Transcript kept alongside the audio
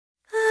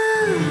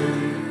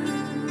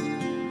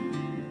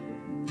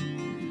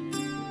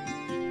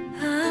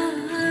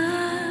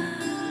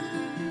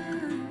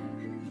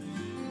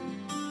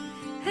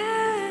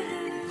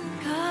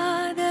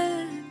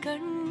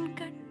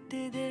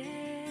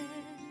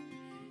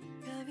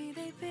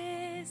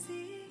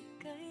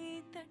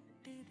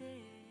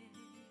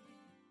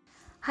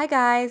Hi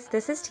guys,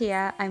 this is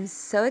Tia. I'm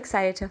so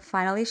excited to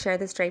finally share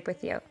this drape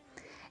with you.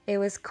 It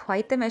was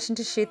quite the mission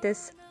to shoot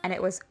this, and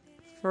it was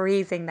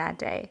freezing that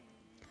day.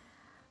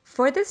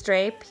 For this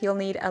drape, you'll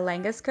need a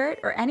lehenga skirt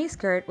or any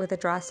skirt with a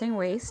drawstring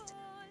waist,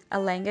 a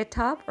lehenga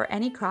top or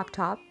any crop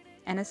top,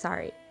 and a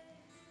sari.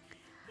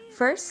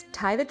 First,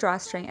 tie the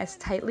drawstring as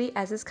tightly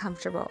as is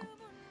comfortable.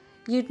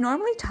 You'd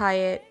normally tie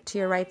it to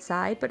your right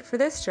side, but for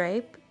this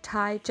drape,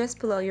 tie just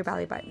below your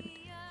belly button.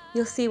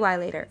 You'll see why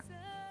later.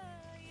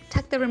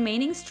 Tuck the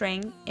remaining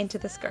string into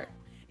the skirt.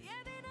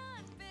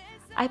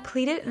 I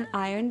pleated and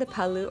ironed the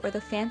pallu or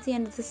the fancy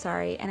end of the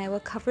sari, and I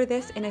will cover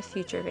this in a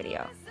future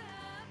video.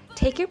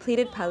 Take your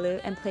pleated pallu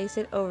and place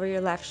it over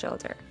your left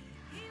shoulder.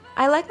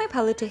 I like my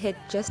pallu to hit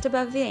just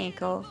above the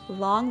ankle.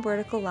 Long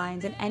vertical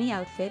lines in any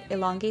outfit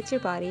elongates your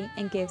body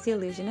and gives the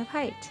illusion of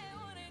height.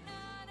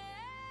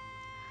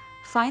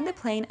 Find the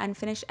plain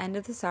unfinished end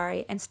of the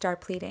sari and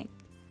start pleating.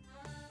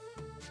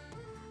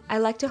 I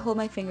like to hold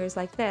my fingers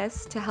like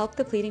this to help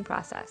the pleating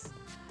process.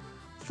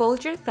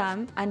 Fold your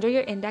thumb under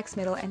your index,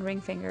 middle, and ring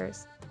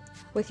fingers.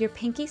 With your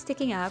pinky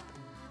sticking up,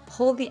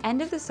 hold the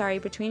end of the sari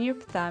between your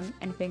thumb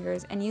and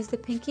fingers and use the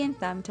pinky and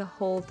thumb to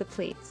hold the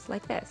pleats,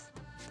 like this.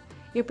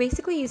 You're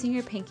basically using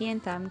your pinky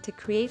and thumb to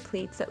create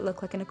pleats that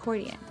look like an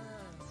accordion.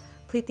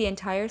 Pleat the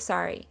entire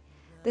sari.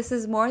 This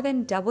is more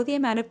than double the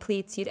amount of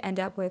pleats you'd end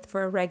up with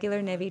for a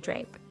regular navy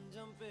drape.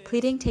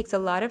 Pleating takes a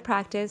lot of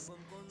practice,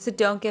 so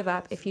don't give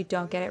up if you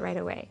don't get it right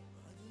away.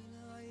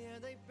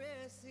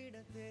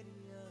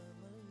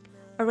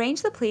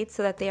 Arrange the pleats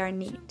so that they are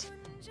neat.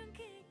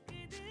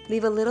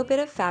 Leave a little bit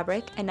of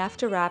fabric, enough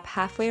to wrap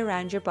halfway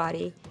around your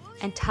body,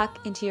 and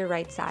tuck into your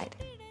right side.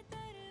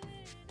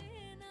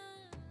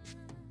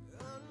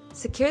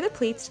 Secure the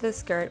pleats to the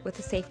skirt with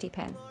a safety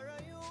pin.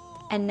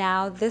 And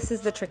now this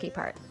is the tricky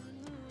part.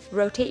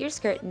 Rotate your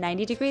skirt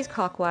 90 degrees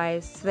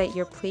clockwise so that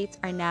your pleats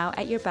are now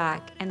at your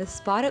back and the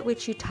spot at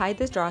which you tied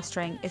the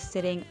drawstring is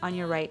sitting on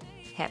your right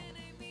hip.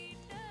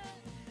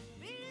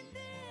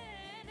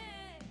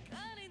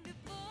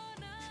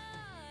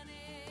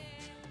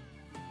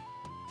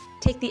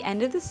 Take the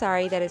end of the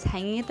sari that is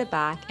hanging at the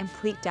back and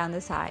pleat down the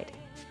side.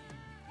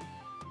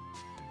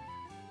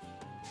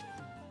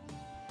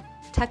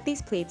 Tuck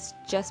these pleats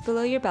just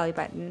below your belly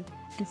button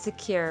and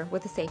secure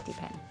with a safety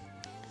pin.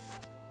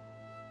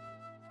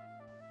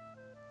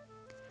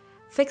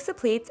 Fix the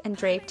pleats and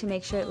drape to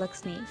make sure it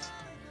looks neat.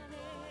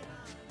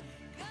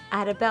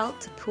 Add a belt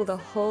to pull the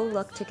whole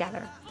look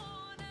together.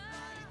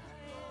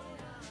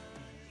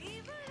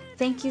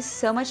 Thank you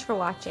so much for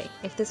watching.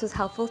 If this was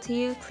helpful to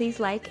you, please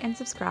like and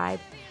subscribe.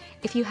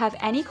 If you have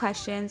any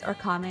questions or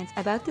comments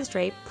about this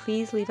drape,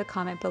 please leave a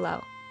comment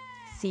below.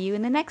 See you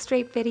in the next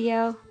drape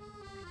video.